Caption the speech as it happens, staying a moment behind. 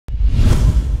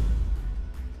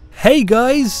Hey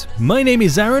guys, my name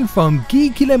is Aaron from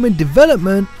Geeky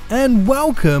Development and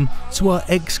welcome to our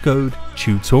Xcode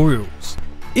tutorials.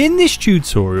 In this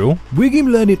tutorial, we're going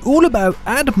to be learning all about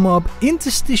AdMob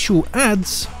Interstitial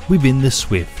ads within the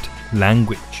Swift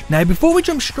language. Now before we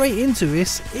jump straight into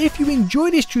this, if you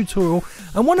enjoy this tutorial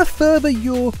and want to further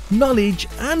your knowledge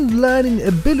and learning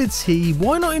ability,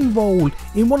 why not enroll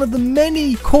in one of the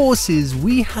many courses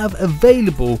we have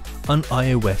available on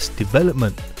iOS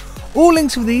development. All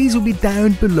links for these will be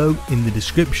down below in the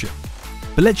description.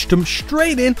 But let's jump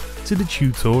straight in to the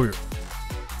tutorial.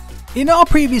 In our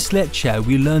previous lecture,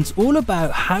 we learned all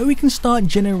about how we can start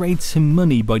generating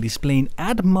money by displaying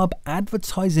AdMob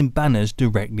advertising banners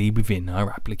directly within our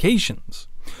applications.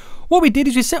 What we did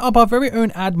is we set up our very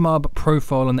own AdMob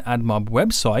profile on the AdMob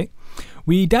website.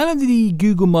 We downloaded the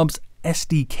Google Mobs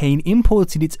SDK and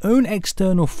imported its own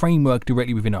external framework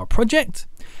directly within our project.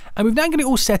 And we've now got it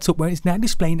all set up where it's now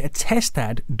displaying a test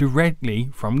ad directly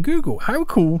from Google. How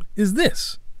cool is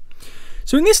this?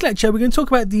 So in this lecture, we're going to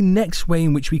talk about the next way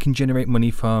in which we can generate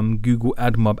money from Google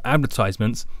AdMob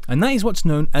advertisements, and that is what's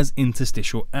known as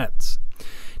interstitial ads.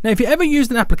 Now, if you ever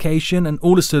used an application and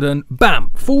all of a sudden,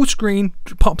 bam, full screen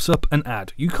pops up an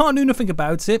ad. You can't do nothing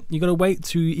about it. You've got to wait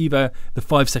to either the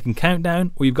 5-second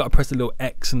countdown or you've got to press the little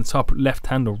X in the top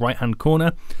left-hand or right-hand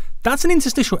corner. That's an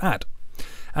interstitial ad.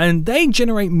 And they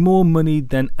generate more money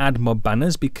than AdMob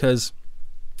banners because,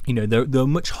 you know, they're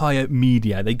much higher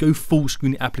media. They go full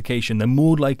screen application. They're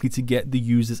more likely to get the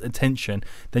user's attention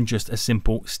than just a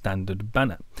simple standard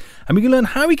banner. And we can learn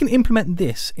how we can implement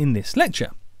this in this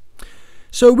lecture.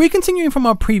 So we're continuing from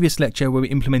our previous lecture where we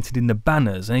implemented in the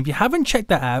banners, and if you haven't checked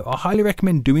that out, I highly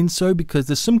recommend doing so because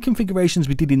there's some configurations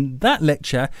we did in that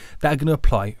lecture that are going to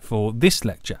apply for this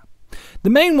lecture. The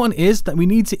main one is that we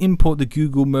need to import the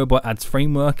Google Mobile Ads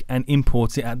framework and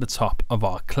import it at the top of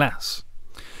our class.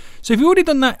 So if you've already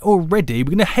done that already,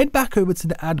 we're going to head back over to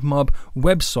the AdMob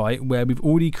website where we've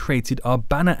already created our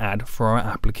banner ad for our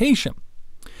application.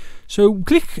 So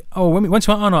once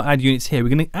we're on our ad units here, we're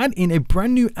going to add in a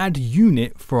brand new ad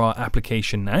unit for our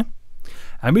application now.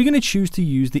 And we're going to choose to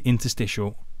use the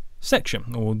interstitial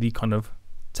section or the kind of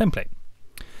template.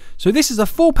 So this is a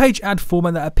full-page ad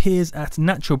format that appears at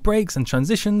natural breaks and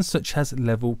transitions such as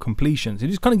level completions. It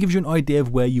just kind of gives you an idea of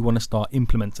where you want to start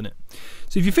implementing it.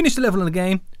 So if you finish the level in the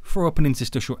game, throw up an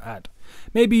interstitial ad.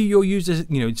 Maybe your users,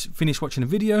 finish watching a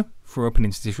video, throw up an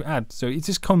interstitial ad. So it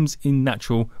just comes in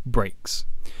natural breaks.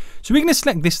 So we're going to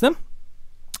select this then,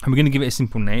 and we're going to give it a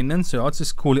simple name then. So I'll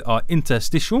just call it our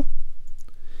interstitial.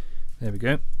 There we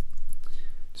go.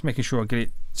 Just making sure I get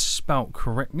it spelt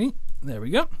correctly. There we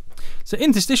go. So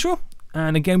interstitial,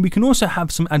 and again we can also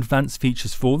have some advanced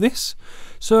features for this.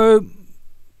 So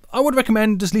I would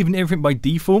recommend just leaving everything by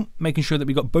default, making sure that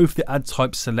we got both the ad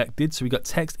types selected. So we got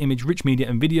text, image, rich media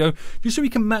and video, just so we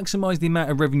can maximize the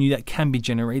amount of revenue that can be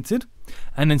generated,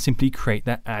 and then simply create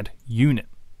that ad unit.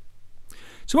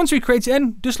 So once we create it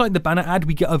in, just like the banner ad,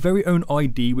 we get our very own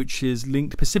ID, which is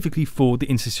linked specifically for the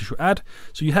interstitial ad.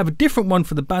 So you have a different one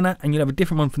for the banner and you'll have a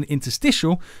different one for the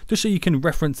interstitial, just so you can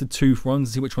reference the two ones and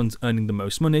see which one's earning the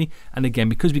most money. And again,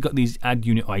 because we've got these ad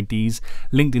unit IDs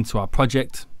linked into our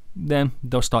project, then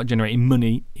they'll start generating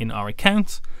money in our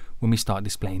account when we start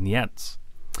displaying the ads.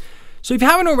 So if you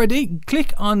haven't already,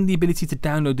 click on the ability to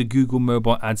download the Google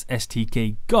Mobile Ads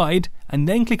SDK guide, and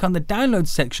then click on the download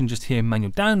section just here,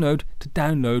 manual download, to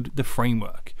download the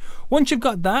framework. Once you've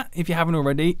got that, if you haven't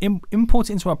already,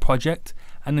 import it into our project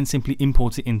and then simply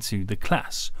import it into the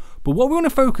class. But what we want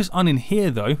to focus on in here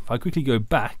though, if I quickly go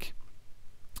back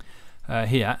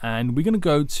here, and we're going to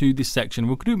go to this section.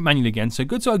 We'll do it manually again. So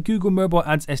go to our Google Mobile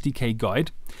Ads SDK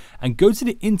guide and go to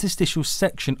the interstitial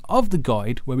section of the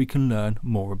guide where we can learn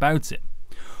more about it.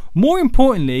 More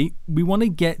importantly, we want to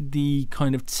get the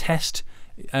kind of test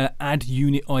ad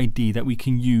unit ID that we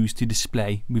can use to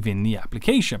display within the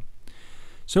application.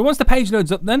 So once the page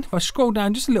loads up then, if I scroll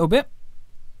down just a little bit,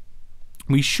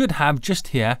 we should have just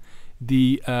here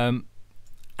the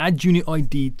ad unit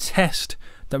ID test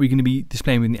that we're going to be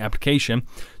displaying within the application.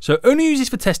 So only use this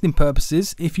for testing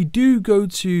purposes. If you do go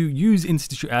to use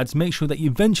interstitial ads, make sure that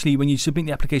you eventually, when you submit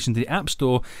the application to the App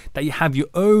Store, that you have your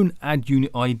own ad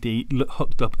unit ID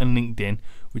hooked up and linked in,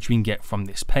 which we can get from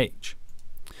this page.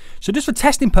 So just for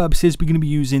testing purposes, we're going to be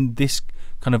using this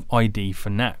kind of ID for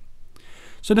now.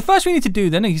 So the first we need to do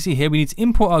then, as you see here, we need to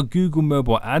import our Google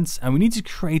Mobile Ads, and we need to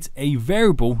create a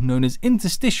variable known as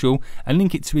interstitial and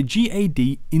link it to a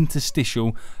GAD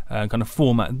interstitial kind of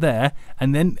format there,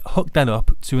 and then hook that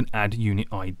up to an ad unit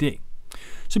ID.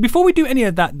 So before we do any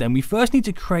of that then, we first need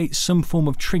to create some form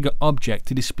of trigger object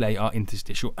to display our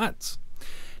interstitial ads.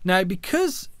 Now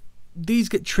because these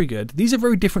get triggered, these are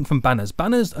very different from banners.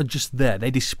 Banners are just there,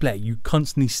 they display, you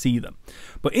constantly see them.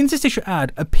 But interstitial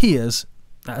ad appears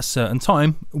at a certain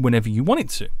time whenever you want it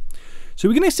to. So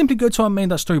we're going to simply go to our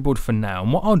main.storyboard for now,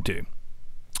 and what I'll do,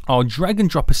 I'll drag and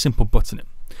drop a simple button in.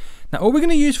 Now all we're going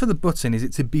to use for the button is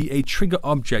it to be a trigger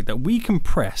object that we can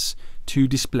press to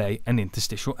display an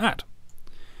interstitial ad.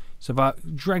 So if I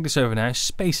drag this over now,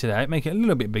 space it out, make it a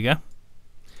little bit bigger.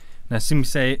 Now simply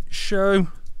say show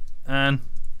and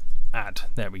ad.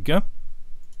 There we go.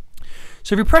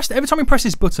 So if we press, every time we press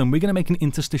this button, we're going to make an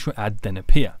interstitial ad then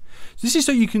appear. So this is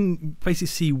so you can basically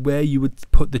see where you would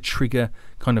put the trigger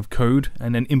kind of code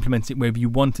and then implement it wherever you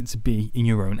want it to be in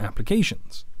your own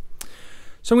applications.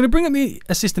 So I'm going to bring up the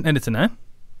assistant editor now.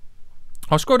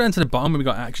 I'll scroll down to the bottom where we've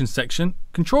got action section.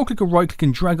 Control click or right click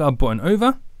and drag our button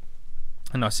over.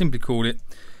 And I'll simply call it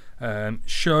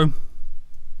show.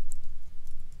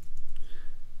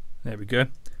 There we go.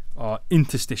 Our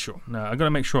interstitial. Now I've got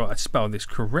to make sure I spell this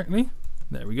correctly.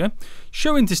 There we go.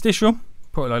 Show interstitial.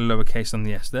 Put a lowercase on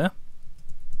the S there.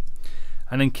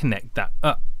 And then connect that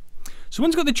up. So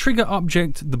once we've got the trigger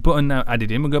object, the button now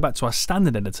added in, we'll go back to our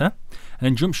standard editor and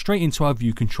then jump straight into our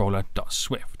view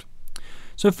controller.swift.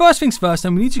 So first things first,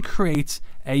 then we need to create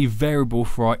a variable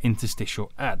for our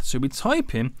interstitial ad. So we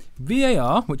type in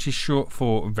var, which is short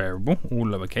for variable, all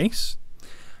lowercase.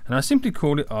 And I simply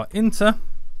call it our interstitial.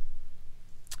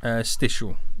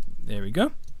 There we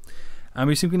go. And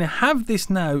we're simply going to have this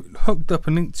now hooked up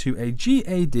and linked to a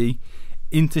GAD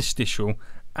interstitial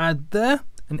ad there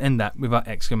and end that with our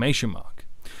exclamation mark.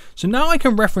 So now I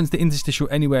can reference the interstitial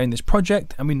anywhere in this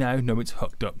project and we now know it's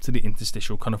hooked up to the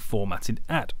interstitial kind of formatted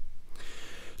ad.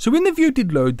 So in the view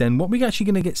did load then, what we're actually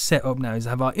going to get set up now is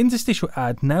have our interstitial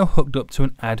ad now hooked up to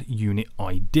an ad unit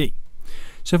ID.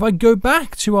 So if I go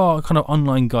back to our kind of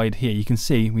online guide here, you can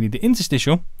see we need the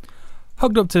interstitial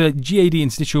hooked up to the GAD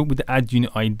interstitial with the add unit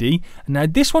ID. And now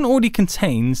this one already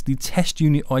contains the test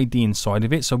unit ID inside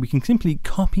of it, so we can simply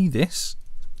copy this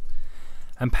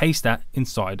and paste that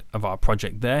inside of our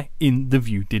project there in the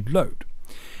view did load.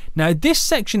 Now this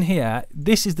section here,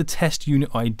 this is the test unit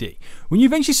ID. When you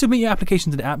eventually submit your application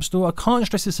to the App Store, I can't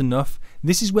stress this enough,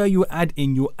 this is where you add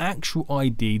in your actual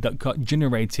ID that got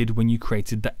generated when you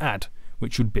created the ad,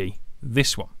 which would be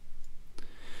this one.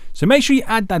 So make sure you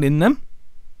add that in them.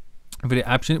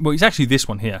 Well, it's actually this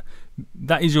one here.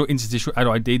 That is your interstitial ad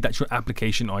ID. That's your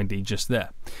application ID just there.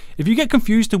 If you get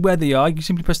confused to where they are, you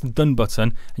simply press the done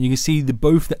button and you can see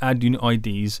both the ad unit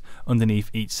IDs underneath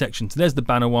each section. So there's the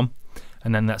banner one,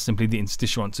 and then that's simply the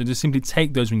interstitial one. So just simply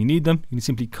take those when you need them. You can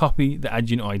simply copy the ad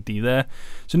unit ID there.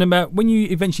 So no matter when you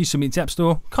eventually submit it to App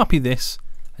Store, copy this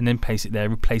and then paste it there.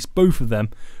 Replace both of them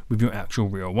with your actual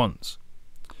real ones.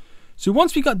 So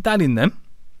once we got that in them,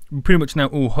 we're pretty much now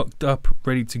all hooked up,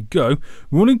 ready to go.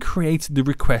 We want to create the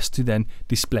request to then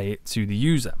display it to the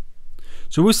user.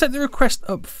 So we'll set the request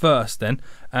up first then,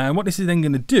 and what this is then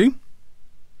going to do,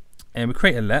 and we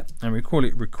create a let and we call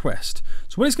it request.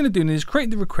 So what it's going to do is create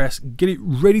the request, get it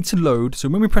ready to load, so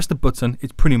when we press the button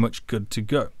it's pretty much good to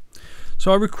go.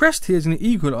 So our request here is going to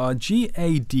equal our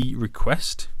GAD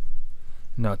request,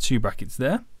 now 2 brackets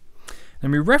there,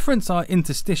 and we reference our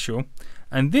interstitial,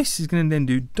 and this is going to then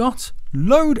do dot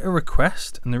load a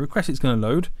request, and the request it's going to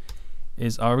load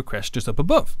is our request just up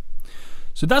above.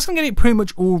 So that's going to get it pretty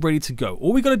much all ready to go.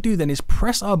 All we got to do then is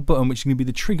press our button, which is going to be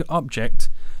the trigger object,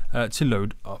 to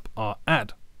load up our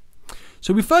ad.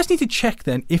 So we first need to check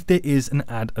then if there is an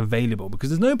ad available, because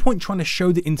there's no point trying to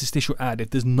show the interstitial ad if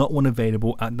there's not one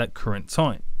available at that current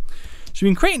time. So we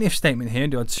can create an if statement here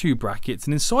and do our 2 brackets,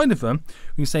 and inside of them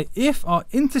we can say if our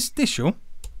interstitial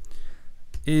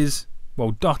is,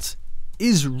 well, dot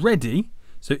is ready.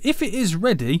 So if it is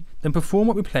ready, then perform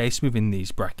what we place within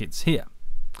these brackets here.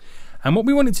 And what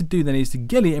we want it to do then is to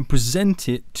get it and present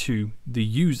it to the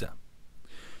user.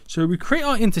 So we create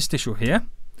our interstitial here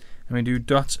and we do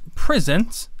dot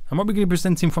present, and what we're going to be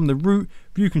presenting from the root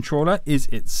view controller is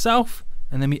itself,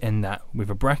 and then we end that with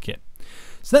a bracket.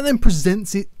 So that then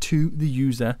presents it to the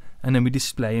user, and then we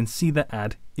display and see the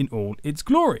ad in all its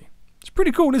glory. It's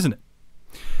pretty cool, isn't it?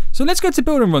 So let's go to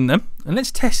build and run them, and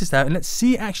let's test this out and let's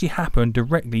see it actually happen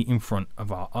directly in front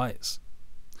of our eyes.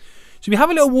 So we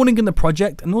have a little warning in the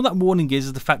project, and all that warning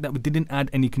is the fact that we didn't add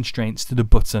any constraints to the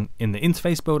button in the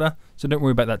interface builder, so don't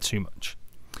worry about that too much.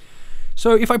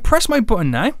 So if I press my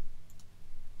button now,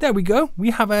 there we go, we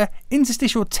have an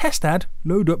interstitial test ad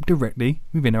load up directly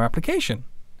within our application.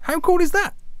 How cool is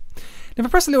that? If I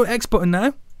press the little X button now,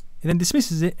 it then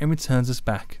dismisses it and returns us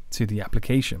back to the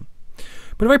application.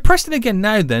 But if I press it again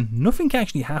now then, nothing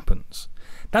actually happens.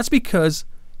 That's because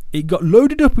it got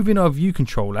loaded up within our view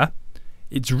controller,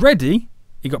 it's ready,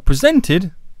 it got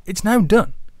presented, it's now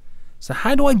done. So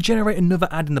how do I generate another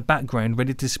ad in the background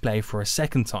ready to display for a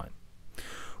second time?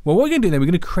 Well, what we're going to do then, we're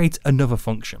going to create another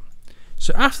function.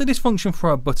 So after this function for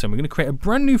our button, we're going to create a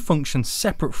brand new function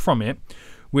separate from it,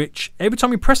 which every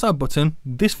time we press our button,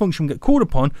 this function will get called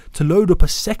upon to load up a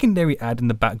secondary ad in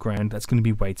the background that's going to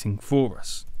be waiting for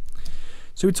us.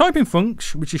 So we type in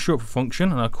func, which is short for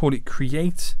function, and I'll call it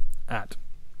create ad.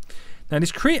 Now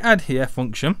this create ad here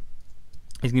function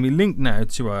is going to be linked now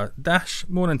to our dash,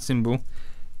 more than symbol,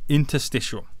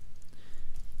 interstitial.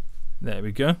 There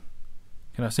we go.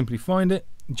 Can I simply find it?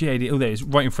 GAD, oh there it is,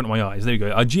 right in front of my eyes. There we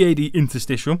go. Our GAD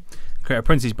interstitial, create a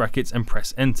parentheses brackets and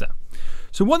press enter.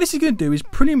 So what this is going to do is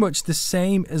pretty much the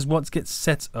same as what gets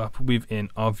set up within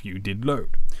our view did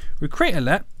load. We create a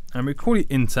let and we call it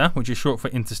inter, which is short for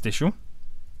interstitial.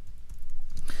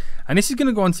 And this is going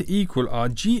to go on to equal our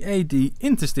GAD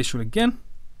interstitial again.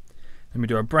 Then we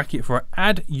do a bracket for our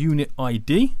add unit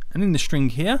ID, and in the string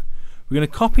here, we're going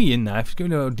to copy in now, if you go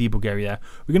to a little debug area,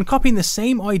 we're going to copy in the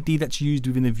same ID that's used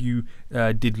within the view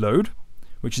did load,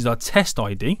 which is our test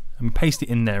ID, and we paste it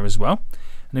in there as well.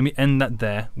 And then we end that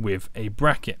there with a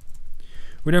bracket.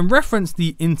 We then reference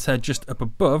the inter just up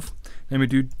above, then we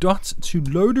do dot to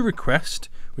load a request,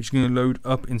 which is going to load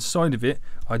up inside of it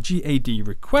our GAD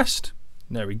request.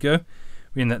 There we go.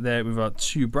 We end that there with our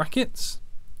two brackets.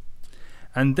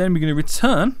 And then we're going to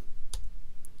return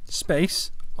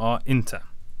space our inter.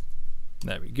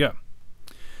 There we go.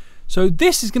 So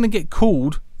this is going to get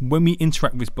called when we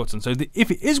interact with this button. So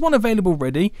if it is one available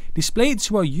ready, display it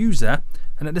to our user,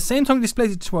 and at the same time it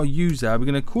displays it to our user, we're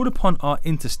going to call upon our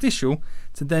interstitial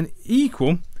to then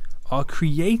equal our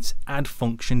create add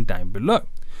function down below.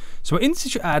 So our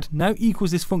interstitial add now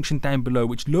equals this function down below,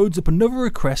 which loads up another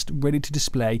request ready to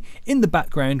display in the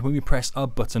background when we press our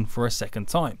button for a second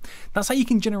time. That's how you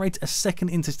can generate a second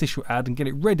interstitial add and get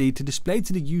it ready to display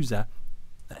to the user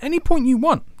at any point you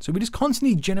want. So we're just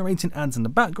constantly generating ads in the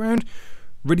background,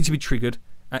 ready to be triggered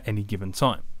at any given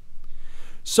time.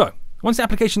 So once the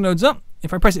application loads up,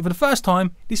 if I press it for the first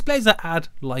time, it displays that ad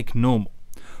like normal.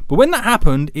 But when that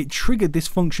happened, it triggered this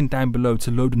function down below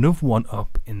to load another one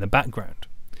up in the background.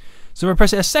 So if I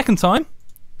press it a second time,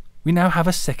 we now have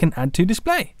a second ad to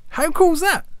display. How cool is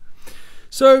that?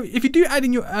 So if you do add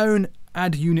in your own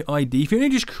add unit ID, if you only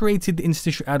just created the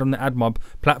interstitial ad on the AdMob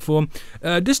platform,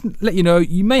 just let you know,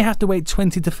 you may have to wait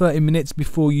 20 to 30 minutes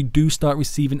before you do start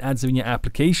receiving ads in your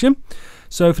application.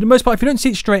 So for the most part, if you don't see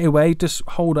it straight away, just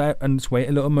hold out and just wait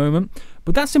a little moment.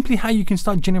 But that's simply how you can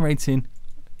start generating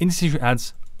interstitial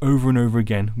ads over and over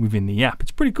again within the app.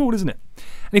 It's pretty cool, isn't it?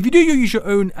 And if you do use your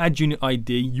own add unit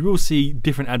ID, you will see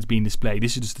different ads being displayed.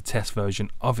 This is just a test version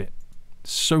of it.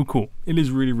 So cool. It is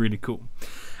really, really cool.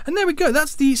 And there we go.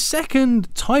 That's the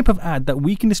second type of ad that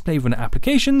we can display within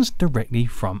applications directly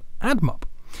from AdMob.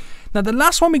 Now, the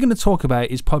last one we're going to talk about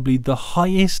is probably the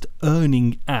highest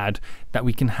earning ad that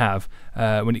we can have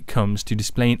when it comes to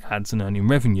displaying ads and earning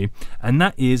revenue. And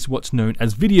that is what's known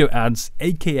as video ads,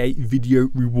 aka video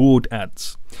reward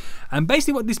ads. And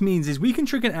basically what this means is we can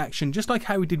trigger an action just like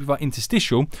how we did with our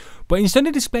interstitial, but instead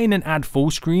of displaying an ad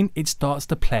full screen, it starts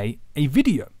to play a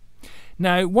video.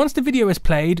 Now, once the video is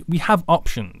played, we have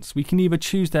options. We can either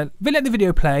choose that, let the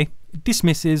video play,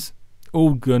 dismisses,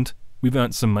 all good, we've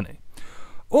earned some money.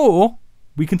 Or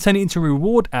we can turn it into a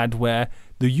reward ad where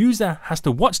the user has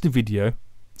to watch the video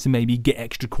to maybe get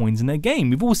extra coins in their game.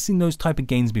 We've all seen those type of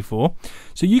games before.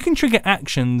 So you can trigger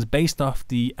actions based off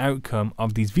the outcome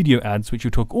of these video ads, which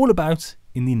we'll talk all about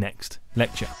in the next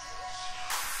lecture.